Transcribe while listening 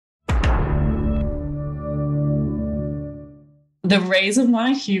The reason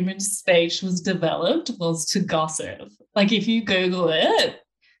why human speech was developed was to gossip. Like if you Google it,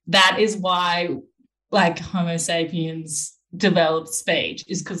 that is why like Homo sapiens developed speech,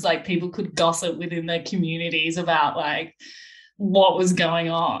 is because like people could gossip within their communities about like what was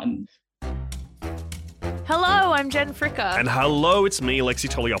going on. Hello, I'm Jen Fricker. And hello, it's me, Lexi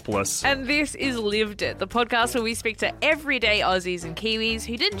Toliopoulos. And this is Lived It, the podcast where we speak to everyday Aussies and Kiwis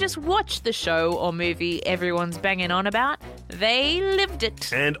who didn't just watch the show or movie everyone's banging on about, they lived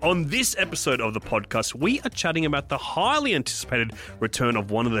it. And on this episode of the podcast, we are chatting about the highly anticipated return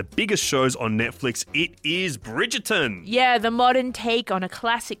of one of the biggest shows on Netflix. It is Bridgerton. Yeah, the modern take on a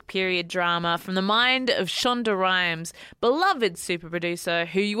classic period drama from the mind of Shonda Rhimes, beloved super producer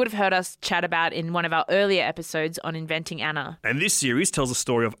who you would have heard us chat about in one of our earlier episodes on Inventing Anna. And this series tells the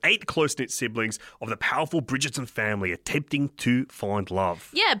story of 8 close-knit siblings of the powerful Bridgerton family attempting to find love.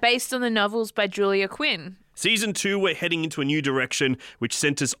 Yeah, based on the novels by Julia Quinn. Season 2, we're heading into a new direction, which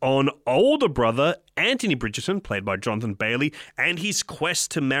centres on older brother Anthony Bridgerton, played by Jonathan Bailey, and his quest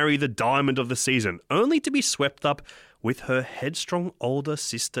to marry the diamond of the season, only to be swept up with her headstrong older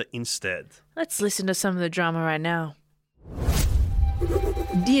sister instead. Let's listen to some of the drama right now.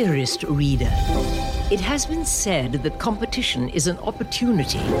 Dearest reader, it has been said that competition is an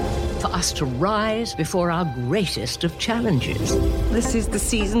opportunity for us to rise before our greatest of challenges. This is the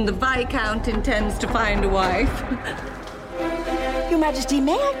season the Viscount intends to find a wife. Your Majesty,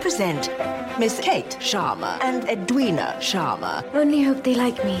 may I present Miss Kate Sharma and Edwina Sharma? Only hope they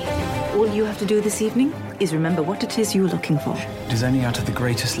like me. All you have to do this evening is remember what it is you're looking for. It is only out of the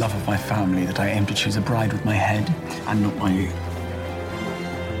greatest love of my family that I aim to choose a bride with my head and not my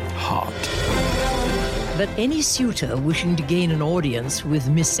heart. But any suitor wishing to gain an audience with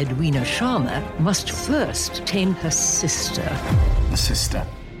Miss Edwina Sharma must first tame her sister. The sister.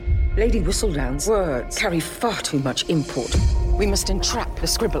 Lady Whistledown's words carry far too much import. We must entrap the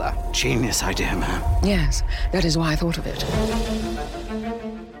scribbler. Genius idea, ma'am. Yes, that is why I thought of it.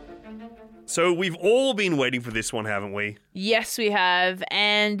 So we've all been waiting for this one, haven't we? Yes, we have.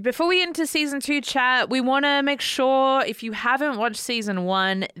 And before we get into season 2 chat, we want to make sure if you haven't watched season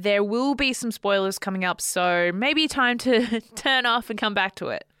 1, there will be some spoilers coming up. So maybe time to turn off and come back to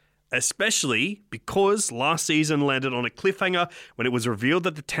it. Especially because last season landed on a cliffhanger when it was revealed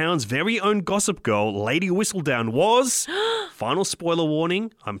that the town's very own gossip girl, Lady Whistledown, was... Final spoiler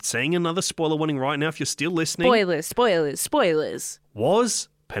warning. I'm saying another spoiler warning right now if you're still listening. Spoilers. Was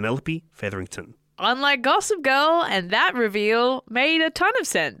Penelope Featherington. Unlike Gossip Girl, and that reveal made a ton of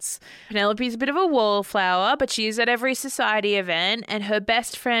sense. Penelope's a bit of a wallflower, but she is at every society event, and her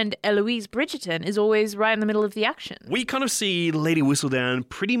best friend, Eloise Bridgerton, is always right in the middle of the action. We kind of see Lady Whistledown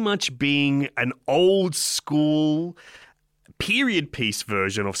pretty much being an old school period piece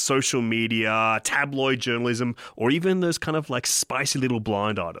version of social media, tabloid journalism, or even those kind of like spicy little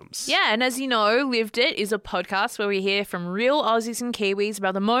blind items. Yeah, and as you know, Lived It is a podcast where we hear from real Aussies and Kiwis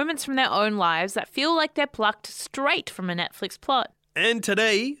about the moments from their own lives that feel like they're plucked straight from a Netflix plot. And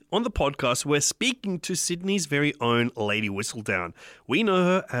today, on the podcast, we're speaking to Sydney's very own Lady Whistledown. We know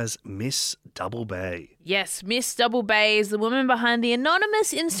her as Miss Double Bay. Yes, Miss Double Bay is the woman behind the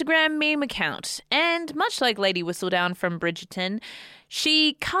anonymous Instagram meme account. And much like Lady Whistledown from Bridgerton,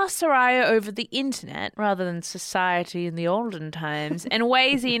 she casts her eye over the internet rather than society in the olden times and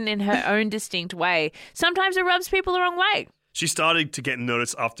weighs in her own distinct way. Sometimes it rubs people the wrong way. She started to get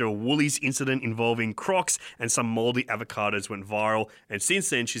noticed after a Woolies incident involving Crocs and some mouldy avocados went viral, and since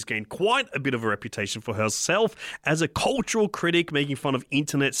then she's gained quite a bit of a reputation for herself as a cultural critic, making fun of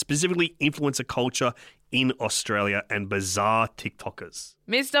internet, specifically influencer culture in Australia and bizarre TikTokers.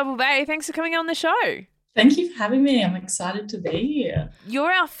 Miss Double Bay, thanks for coming on the show. Thank you for having me. I'm excited to be here.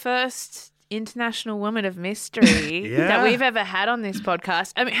 You're our first international woman of mystery that we've ever had on this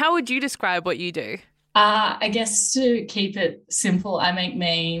podcast. I mean, how would you describe what you do? I guess to keep it simple, I make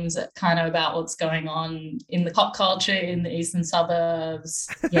memes kind of about what's going on in the pop culture in the eastern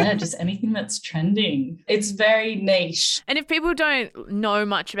suburbs. Yeah, just anything that's trending. It's very niche. And if people don't know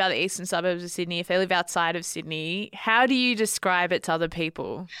much about the eastern suburbs of Sydney, if they live outside of Sydney, how do you describe it to other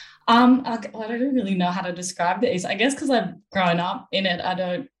people? I don't really know how to describe the east. I guess because I've grown up in it, I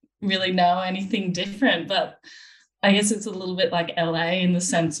don't really know anything different, but I guess it's a little bit like LA in the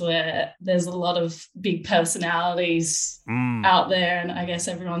sense where there's a lot of big personalities out there, and I guess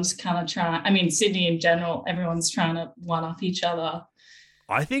everyone's kind of Sydney in general, everyone's trying to one-up each other.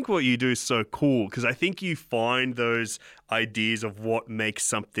 I think what you do is so cool because I think you find those ideas of what makes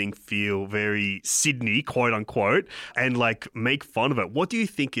something feel very Sydney, quote unquote, and like make fun of it. What do you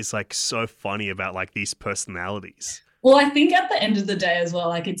think is like so funny about like these personalities? Well, I think at the end of the day as well,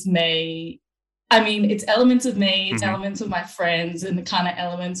 like it's me I mean, it's elements of me, it's elements of my friends, and the kind of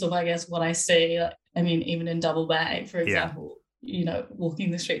elements of, I guess, what I see. Like, I mean, even in Double Bay, for example, you know,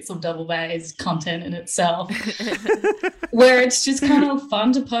 walking the streets of Double Bay is content in itself, where it's just kind of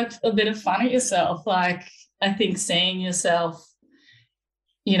fun to poke a bit of fun at yourself. Like, I think seeing yourself,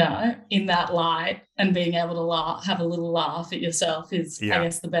 you know, in that light and being able to laugh, have a little laugh at yourself is, I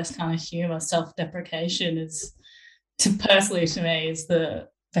guess, the best kind of humor. Self-deprecation is, personally to me, is the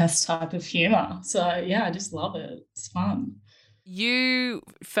best type of humor. So yeah, I just love it. It's fun. You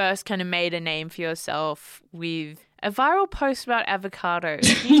first kind of made a name for yourself with a viral post about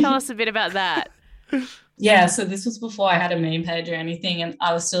avocados. Can you tell us a bit about that? Yeah, so this was before I had a meme page or anything, and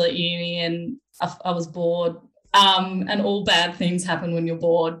I was still at uni and I was bored. And all bad things happen when you're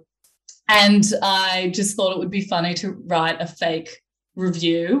bored. And I just thought it would be funny to write a fake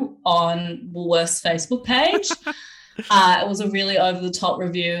review on Woolworth's Facebook page. It was a really over-the-top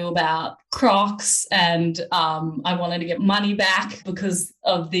review about Crocs, and I wanted to get money back because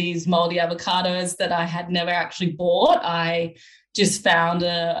of these moldy avocados that I had never actually bought. I just found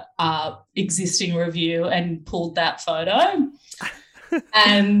a existing review and pulled that photo,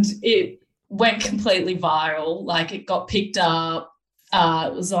 and it went completely viral. Like, it got picked up.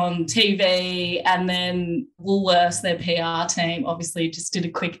 It was on TV, and then Woolworths, their PR team, obviously just did a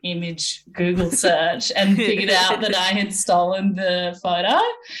quick image Google search and figured out that I had stolen the photo.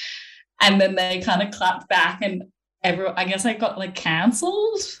 And then they kind of clapped back, and I guess I got like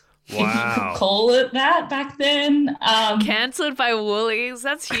cancelled. Wow. If you could call it that back then. Cancelled by Woolies.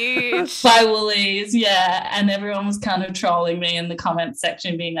 That's huge. By Woolies, yeah. And everyone was kind of trolling me in the comment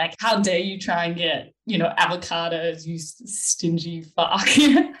section, being like, how dare you try and get, you know, avocados, you stingy fuck.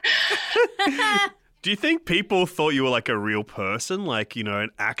 Do you think people thought you were like a real person, like, you know,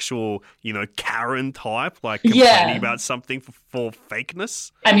 an actual, you know, Karen type, like complaining about something for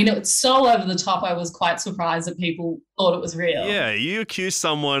fakeness? I mean, it was so over the top. I was quite surprised that people thought it was real. Yeah, you accused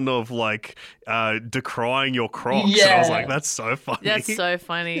someone of like decrying your Crocs. Yeah. And I was like, that's so funny. That's so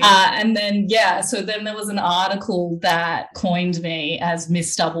funny. And then, so then there was an article that coined me as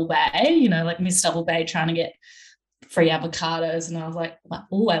Miss Double Bay, you know, like Miss Double Bay trying to get free avocados, and I was like,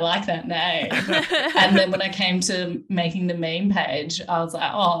 oh, I like that name. And then when I came to making the meme page, I was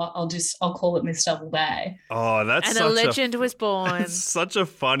like, oh, I'll call it Miss Double Bay. Oh, that's and such a legend was born. It's such a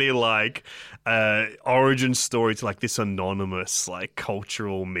funny like origin story to like this anonymous like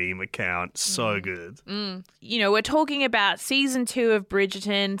cultural meme account. So good. You know, we're talking about season 2 of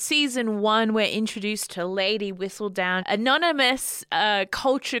Bridgerton. Season 1, we're introduced to Lady Whistledown, anonymous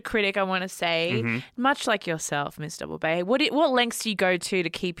culture critic, I want to say, much like yourself, Miss Double Bay. What lengths do you go to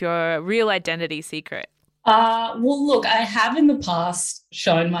keep your real identity secret? Well, look, I have in the past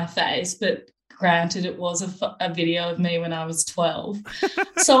shown my face, but granted, it was a video of me when I was 12.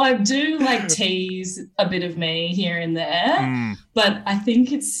 So I do like tease a bit of me here and there, but I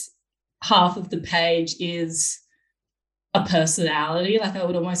think it's half of the page is a personality. Like, I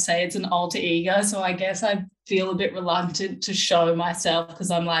would almost say it's an alter ego. So I guess I feel a bit reluctant to show myself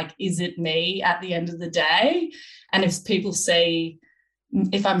because I'm like, is it me at the end of the day? And if people see,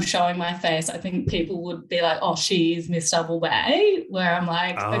 if I'm showing my face, I think people would be like, oh, she is Miss Double Bay, where I'm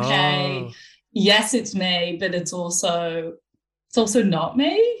like, okay, yes, it's me, but it's also not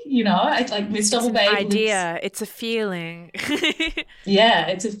me, you know. Like Miss Double Bay. It's a feeling. Yeah,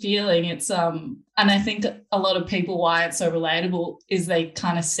 it's a feeling. It's and I think a lot of people, why it's so relatable is they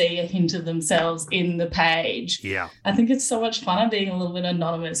kind of see a hint of themselves in the page. Yeah, I think it's so much fun being a little bit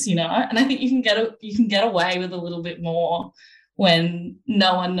anonymous, you know. And I think you can get away with a little bit more when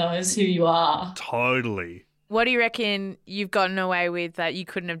no one knows who you are. Totally. What do you reckon you've gotten away with that you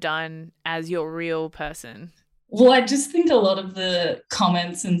couldn't have done as your real person? Well, I just think a lot of the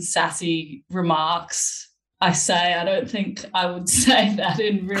comments and sassy remarks I say, I don't think I would say that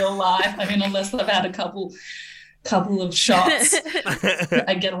in real life. I mean, unless I've had a couple of shots.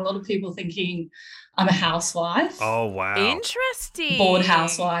 I get a lot of people thinking I'm a housewife. Oh, wow. Interesting. Bored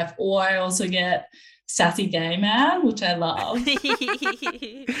housewife. Or I also get sassy gay man, which I love. Do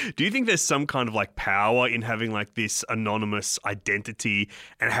you think there's some kind of like power in having like this anonymous identity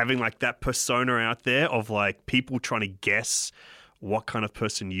and having like that persona out there of like people trying to guess what kind of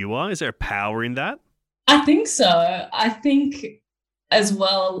person you are? Is there a power in that? I think so. I think as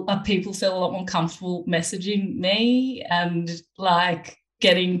well, people feel a lot more comfortable messaging me and like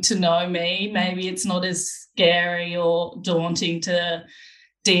getting to know me. Maybe it's not as scary or daunting to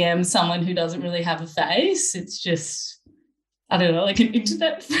DM someone who doesn't really have a face. It's just, I don't know, like an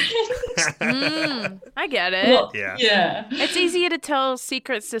internet friend. I get it. Well, yeah. It's easier to tell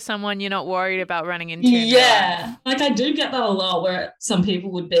secrets to someone you're not worried about running into. Yeah. Like I do get that a lot where some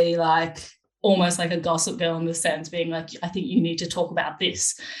people would be like, almost like a gossip girl in the sense being like, I think you need to talk about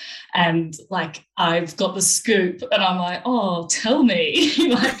this. And like, I've got the scoop and I'm like, oh, tell me.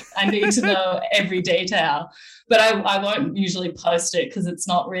 Like, I need to know every detail. But I won't usually post it because it's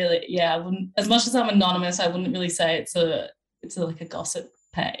not really, I wouldn't, as much as I'm anonymous, I wouldn't really say it's like a gossip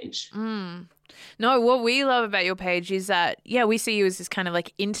page. No, what we love about your page is that, we see you as this kind of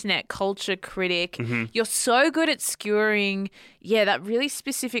like internet culture critic. Mm-hmm. You're so good at skewering, that really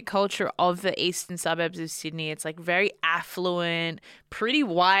specific culture of the eastern suburbs of Sydney. It's like very affluent, pretty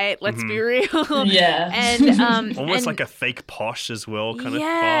white, let's be real. Yeah. And almost like a fake posh as well kind of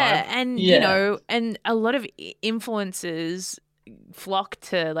vibe. And, you know, and a lot of influencers flock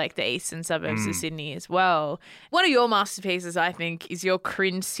to like the eastern suburbs of Sydney as well. One of your masterpieces, I think, is your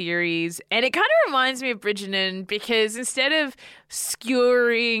cringe series, and it kind of reminds me of Bridgerton because instead of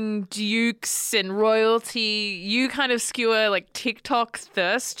skewering dukes and royalty, you kind of skewer like TikTok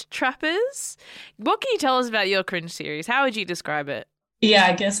thirst trappers. What can you tell us about your cringe series? How would you describe it? Yeah,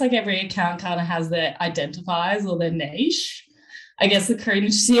 I guess like every account kind of has their identifiers or their niche. I guess the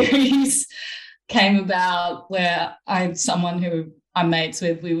cringe series came about where someone who I'm mates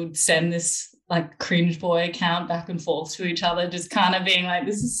with, we would send this like cringe boy account back and forth to each other, just kind of being like,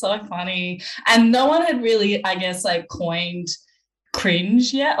 this is so funny. And no one had really, I guess, like coined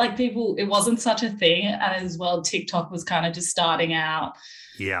cringe yet. Like people, it wasn't such a thing. And as well, TikTok was kind of just starting out.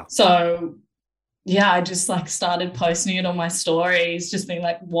 Yeah. So I just like started posting it on my stories, just being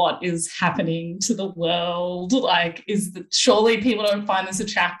like, what is happening to the world? Like, surely people don't find this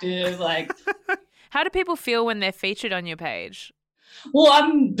attractive? Like, how do people feel when they're featured on your page? Well,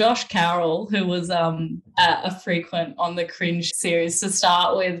 I'm Josh Carroll, who was a frequent on the cringe series to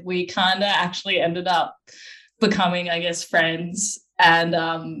start with. We kind of actually ended up becoming, I guess, friends.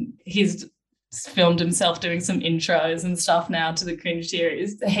 And he's filmed himself doing some intros and stuff now to the cringe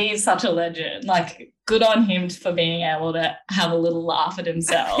series. He's such a legend. Like, good on him for being able to have a little laugh at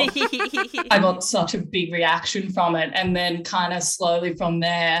himself. I got such a big reaction from it. And then kind of slowly from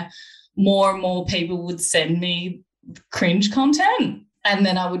there, more and more people would send me cringe content and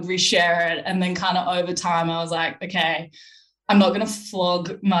then I would reshare it. And then kind of over time, I was like, okay, I'm not going to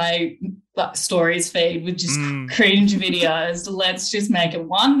flog my stories feed with just cringe videos. Let's just make it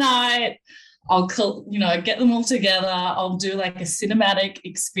one night. I'll, get them all together. I'll do like a cinematic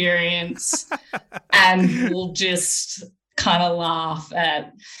experience and we'll just kind of laugh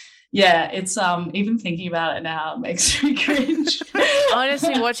at, it's even thinking about it now, it makes me cringe.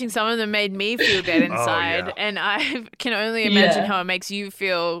 Honestly, watching some of them made me feel dead inside and I can only imagine how it makes you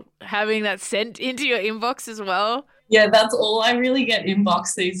feel having that sent into your inbox as well. Yeah, that's all I really get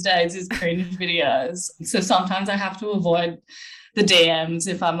inbox these days is cringe videos. So sometimes I have to avoid the DMs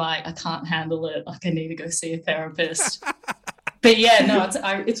if I'm like, I can't handle it, like I need to go see a therapist. But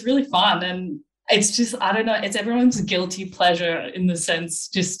it's really fun and it's just, I don't know, it's everyone's guilty pleasure in the sense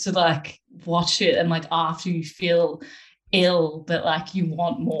just to like watch it and like after you feel ill but like you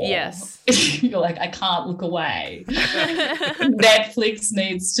want more. Yes. You're like, I can't look away. Netflix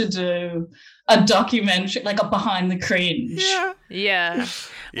needs to do a documentary, like a behind the cringe. Yeah.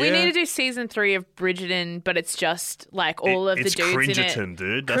 We need to do season 3 of Bridgerton, but it's just like all of the dudes in it. It's Bridgerton,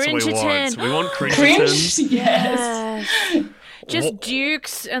 dude. That's what we want. We want Bridgerton. Cringe, yes. Just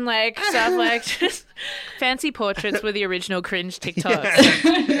dukes and like stuff like just fancy portraits with the original cringe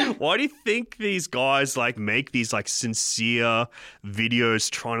TikToks. Yeah. Why do you think these guys like make these like sincere videos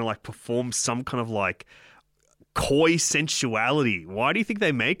trying to like perform some kind of like coy sensuality? Why do you think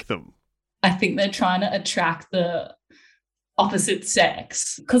they make them? I think they're trying to attract the opposite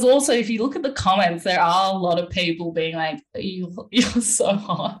sex. Because also, if you look at the comments, there are a lot of people being like, you're so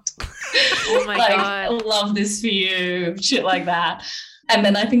hot. Oh my God. I love this for you, shit like that. And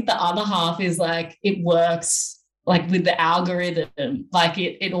then I think the other half is like, it works like with the algorithm, like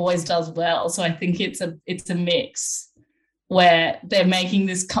it always does well. So I think it's a mix where they're making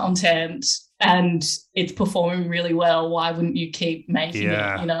this content and it's performing really well. Why wouldn't you keep making it,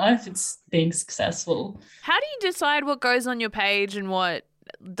 if it's being successful? How do you decide what goes on your page and what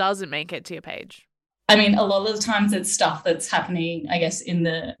doesn't make it to your page? I mean, a lot of the times it's stuff that's happening, I guess, in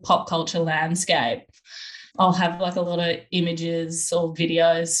the pop culture landscape. I'll have like a lot of images or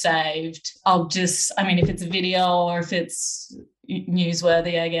videos saved. if it's a video or if it's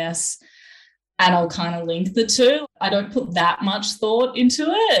newsworthy, I guess, and I'll kind of link the two. I don't put that much thought into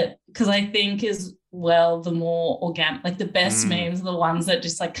it because I think as well, the more organic, like the best memes are the ones that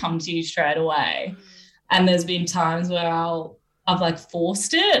just like come to you straight away. And there's been times where I've like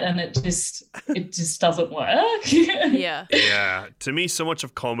forced it and it just doesn't work. Yeah. Yeah. To me, so much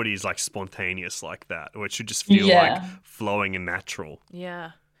of comedy is like spontaneous like that, where it should just feel like flowing and natural.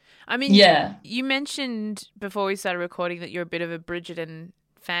 Yeah. I mean, Yeah. you mentioned before we started recording that you're a bit of a Bridgerton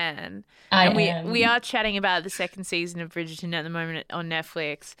fan. I and am. we are chatting about the second season of Bridgerton at the moment on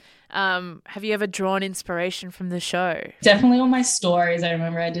Netflix. Have you ever drawn inspiration from the show? Definitely on my stories. I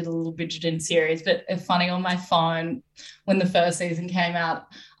remember I did a little Bridgerton series, but funny on my phone when the first season came out,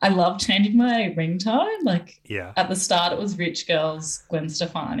 I love changing my ringtone. Like at the start, it was Rich Girls, Gwen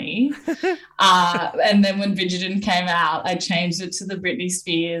Stefani. And then when Bridgerton came out, I changed it to the Britney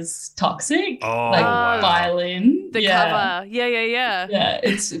Spears Toxic, violin. The cover. Yeah. Yeah,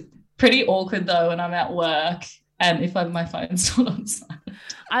 it's pretty awkward though when I'm at work and if my phone's not on silent.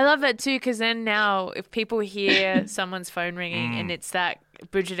 I love that too, because then now if people hear someone's phone ringing and it's that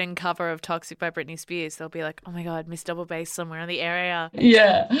Bridgerton cover of Toxic by Britney Spears, they'll be like, oh my God, Miss Double Bass somewhere in the area.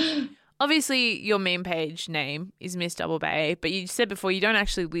 Yeah. Obviously, your meme page name is Miss Double Bay, but you said before you don't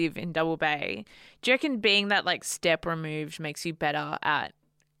actually live in Double Bay. Do you reckon being that like step removed makes you better at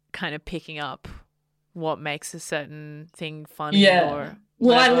kind of picking up what makes a certain thing funny? Yeah. Or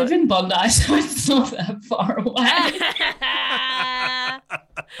well, I live in Bondi, so it's not that far away.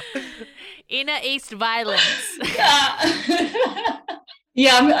 Inner East violence.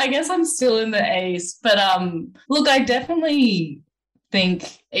 Yeah, I guess I'm still in the East, but look, I definitely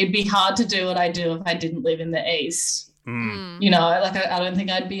think it'd be hard to do what I do if I didn't live in the East. You know, like I don't think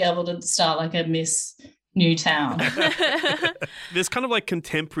I'd be able to start like a Miss Newtown. There's kind of like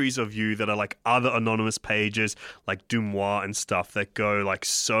contemporaries of you that are like other anonymous pages like Dumois and stuff that go like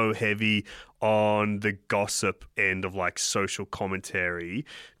so heavy on the gossip end of like social commentary.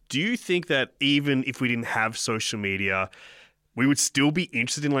 Do you think that even if we didn't have social media, we would still be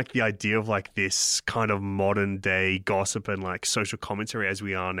interested in like the idea of like this kind of modern day gossip and like social commentary as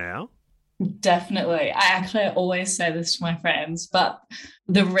we are now? Definitely. I always say this to my friends, but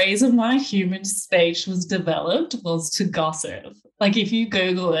the reason why human speech was developed was to gossip. Like if you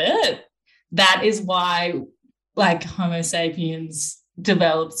Google it, that is why like Homo sapiens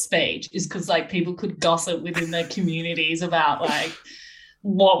developed speech, is because like people could gossip within their communities about like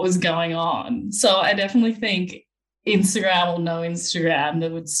what was going on. So I definitely think Instagram or no Instagram,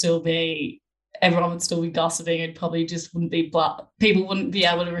 there would still be, everyone would still be gossiping. It probably just wouldn't be, people wouldn't be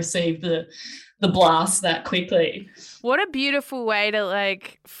able to receive the blast that quickly. What a beautiful way to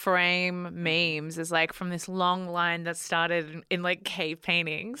like frame memes, is like from this long line that started in like cave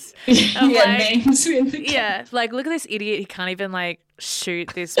paintings. Memes in the yeah, like look at this idiot, he can't even like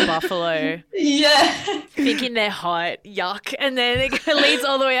shoot this buffalo. Yeah. Thinking they're hot, yuck. And then it leads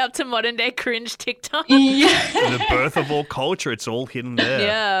all the way up to modern day cringe TikTok. Yeah. The birth of all culture, it's all hidden there.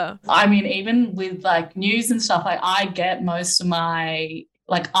 Yeah. I mean, even with like news and stuff, like I get most of my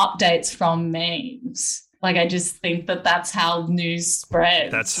like updates from memes. Like I just think that that's how news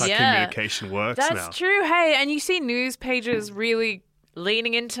spreads. That's how communication works now. That's true. Hey, and you see news pages really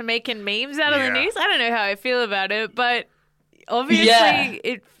leaning into making memes out of the news. I don't know how I feel about it, but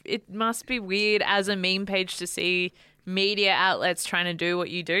obviously it must be weird as a meme page to see media outlets trying to do what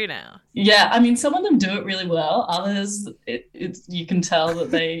you do now. Yeah, I mean, some of them do it really well. Others, you can tell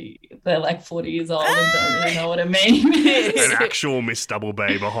that they're like 40 years old and don't really know what a meme is. An actual Miss Double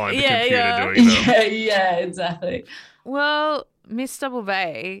Bay behind the computer doing them. Yeah, exactly. Well, Miss Double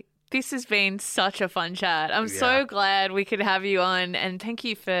Bay, this has been such a fun chat. I'm so glad we could have you on, and thank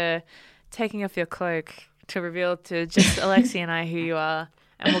you for taking off your cloak to reveal to just Alexi and I who you are.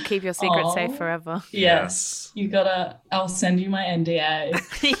 And we'll keep your secret safe forever. Yes. I'll send you my NDA.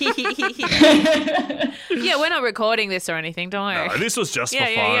 Yeah, we're not recording this or anything, don't worry. No, this was just for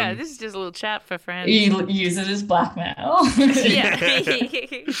fun. Yeah, this is just a little chat for friends. You use it as blackmail.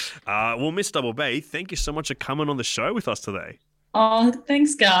 Well, Miss Double Bay, thank you so much for coming on the show with us today. Oh,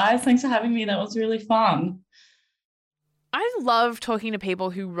 thanks, guys. Thanks for having me. That was really fun. I love talking to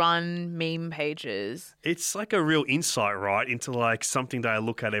people who run meme pages. It's like a real insight, right, into like something that I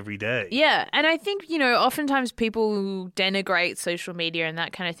look at every day. Yeah, and I think, oftentimes people denigrate social media and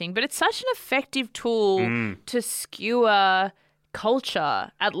that kind of thing, but it's such an effective tool to skewer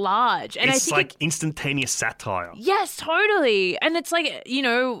culture at large. And it's I think instantaneous satire. Yes, totally. And it's like,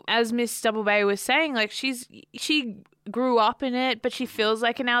 as Miss Double Bay was saying, like she grew up in it, but she feels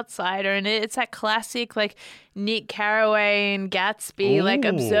like an outsider in it. It's that classic like Nick Carraway and Gatsby, like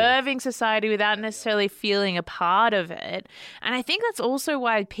observing society without necessarily feeling a part of it. And I think that's also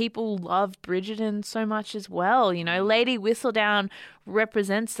why people love Bridgerton so much as well. Lady Whistledown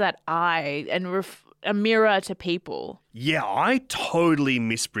represents that eye and a mirror to people. Yeah, I totally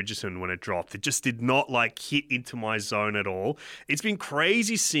missed Bridgerton when it dropped. It just did not hit into my zone at all. It's been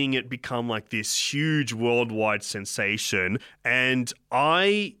crazy seeing it become like this huge worldwide sensation. And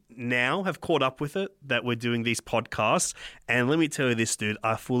I now have caught up with it that we're doing these podcasts. And let me tell you this, dude,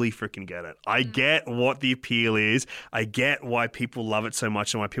 I fully freaking get it. I get what the appeal is. I get why people love it so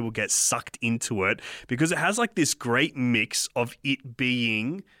much and why people get sucked into it, because it has like this great mix of it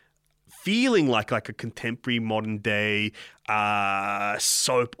feeling like a contemporary modern day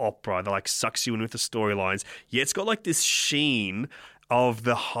soap opera that like sucks you in with the storylines. Yeah, it's got like this sheen of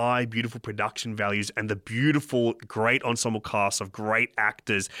the high, beautiful production values and the beautiful, great ensemble cast of great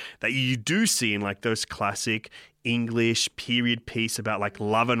actors that you do see in like those classic English period piece about like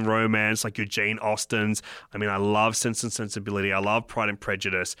love and romance, like your Jane Austens. I mean, I love Sense and Sensibility. I love Pride and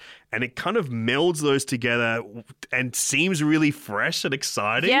Prejudice. And it kind of melds those together and seems really fresh and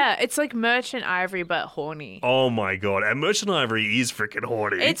exciting. Yeah, it's like Merchant Ivory, but horny. Oh my God. And Merchant Ivory is freaking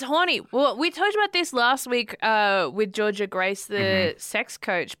horny. It's horny. Well, we talked about this last week with Georgia Grace, the sex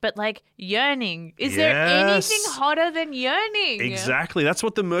coach, but like yearning. Is there anything hotter than yearning? Exactly. That's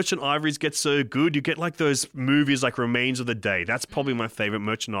what the Merchant Ivories get so good. You get like those movies like Remains of the Day. That's probably my favorite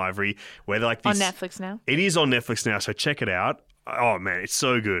Merchant Ivory, where they're like these, on Netflix now. It is on Netflix now, so check it out. Oh man, it's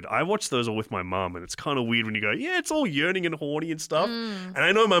so good. I watch those all with my mum, and it's kind of weird when you go, yeah, it's all yearning and horny and stuff. And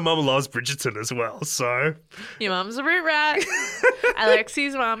I know my mum loves Bridgerton as well, so. Your mum's a root rat.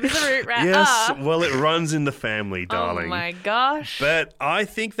 Alexi's mum is a root rat. Yes, well, it runs in the family, darling. Oh my gosh. But I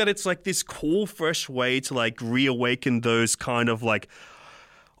think that it's like this cool, fresh way to like reawaken those kind of like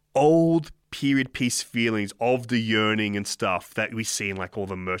old period piece feelings of the yearning and stuff that we see in like all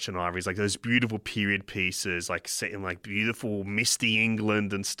the Merchant Ivories, like those beautiful period pieces like set in like beautiful misty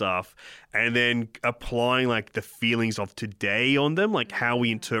England and stuff, and then applying like the feelings of today on them, like how we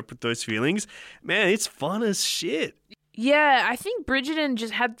interpret those feelings. Man, it's fun as shit. Yeah, I think Bridgerton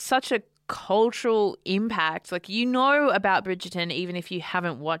just had such a cultural impact. Like, you know about Bridgerton even if you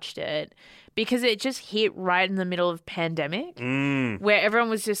haven't watched it, because it just hit right in the middle of pandemic where everyone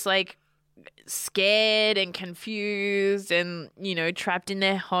was just like scared and confused and, you know, trapped in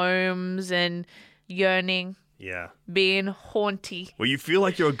their homes and yearning. Yeah. Being haunty. Where you feel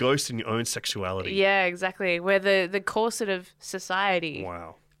like you're a ghost in your own sexuality. Yeah, exactly. Where the corset of society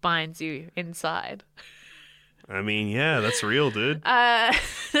binds you inside. I mean, yeah, that's real, dude.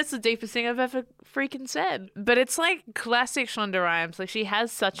 That's the deepest thing I've ever freaking said. But it's like classic Shonda Rhimes. Like, she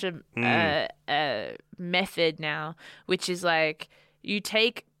has such a method now, which is like you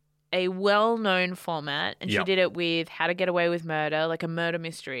take a well-known format, and she did it with How to Get Away with Murder, like a murder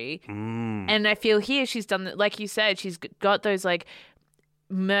mystery. And I feel here she's done, like you said, she's got those like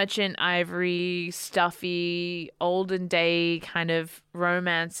Merchant Ivory, stuffy, olden day kind of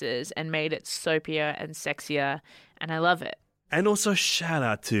romances and made it soapier and sexier, and I love it. And also shout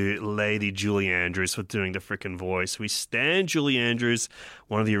out to Lady Julie Andrews for doing the frickin' voice. We stand Julie Andrews,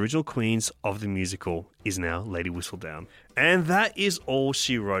 one of the original queens of the musical, is now Lady Whistledown. And that is all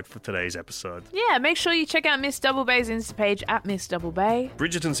she wrote for today's episode. Yeah, make sure you check out Miss Double Bay's Insta page at Miss Double Bay.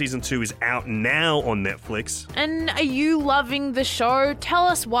 Bridgerton Season 2 is out now on Netflix. And are you loving the show? Tell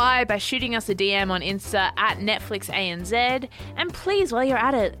us why by shooting us a DM on Insta at NetflixANZ. And please, while you're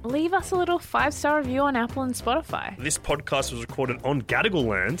at it, leave us a little 5-star review on Apple and Spotify. This podcast was recorded on Gadigal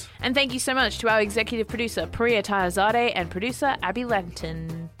land. And thank you so much to our executive producer, Priya Tayazade, and producer, Abby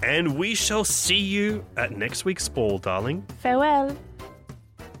Lenton. And we shall see you at next week's ball, darling. Farewell.